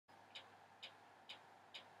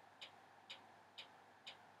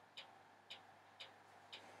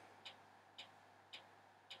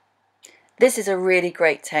This is a really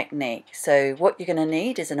great technique. So what you're going to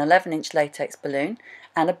need is an 11-inch latex balloon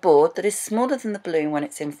and a board that is smaller than the balloon when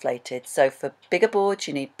it's inflated. So for bigger boards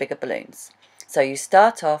you need bigger balloons. So you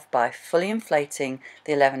start off by fully inflating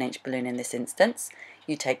the 11-inch balloon in this instance.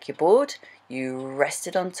 You take your board, you rest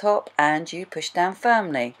it on top and you push down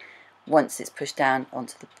firmly. Once it's pushed down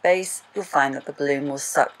onto the base, you'll find that the balloon will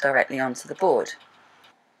suck directly onto the board.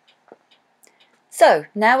 So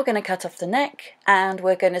now we're going to cut off the neck and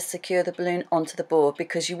we're going to secure the balloon onto the board,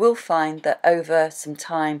 because you will find that over some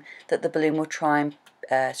time that the balloon will try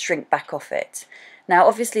and shrink back off it. Now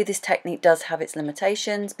obviously this technique does have its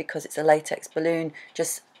limitations because it's a latex balloon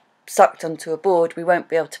just sucked onto a board. We won't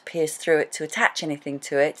be able to pierce through it to attach anything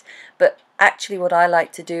to it, but actually what I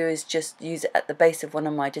like to do is just use it at the base of one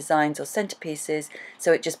of my designs or centerpieces,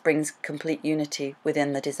 so it just brings complete unity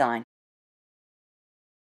within the design.